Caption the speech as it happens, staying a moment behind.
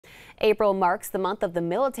April marks the month of the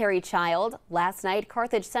military child. Last night,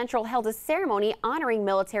 Carthage Central held a ceremony honoring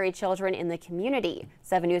military children in the community.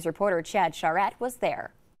 7 News reporter Chad Charette was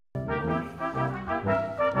there.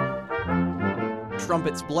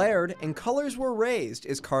 Trumpets blared and colors were raised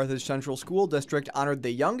as Carthage Central School District honored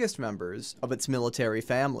the youngest members of its military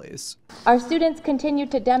families. Our students continue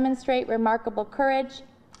to demonstrate remarkable courage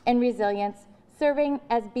and resilience, serving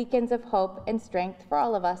as beacons of hope and strength for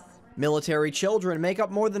all of us. Military children make up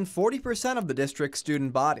more than 40% of the district's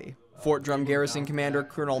student body. Fort Drum Garrison Commander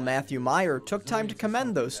Colonel Matthew Meyer took time to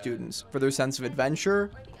commend those students for their sense of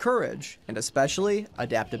adventure, courage, and especially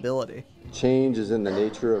adaptability. Change is in the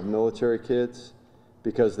nature of military kids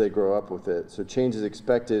because they grow up with it. So change is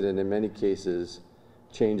expected, and in many cases,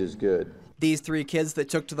 change is good. These 3 kids that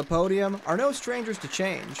took to the podium are no strangers to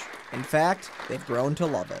change. In fact, they've grown to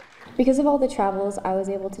love it. Because of all the travels I was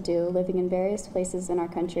able to do living in various places in our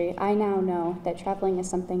country, I now know that traveling is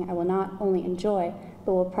something I will not only enjoy,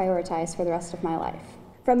 but will prioritize for the rest of my life.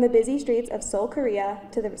 From the busy streets of Seoul, Korea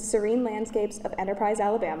to the serene landscapes of Enterprise,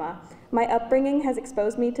 Alabama, my upbringing has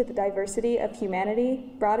exposed me to the diversity of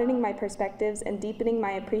humanity, broadening my perspectives and deepening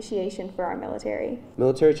my appreciation for our military.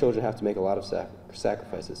 Military children have to make a lot of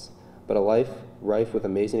sacrifices, but a life rife with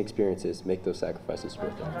amazing experiences make those sacrifices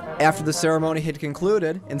worth it. After the ceremony had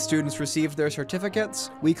concluded and students received their certificates,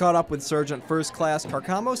 we caught up with Sergeant First Class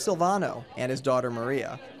Carcamo Silvano and his daughter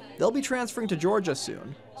Maria. They'll be transferring to Georgia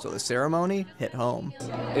soon, so the ceremony hit home.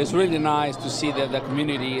 It's really nice to see that the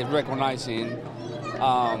community is recognizing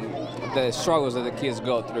the struggles that the kids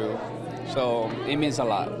go through, so it means a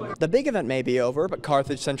lot. The big event may be over, but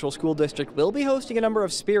Carthage Central School District will be hosting a number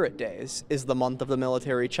of Spirit Days as the month of the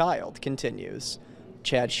military child continues.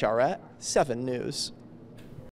 Chad Charette, 7 News.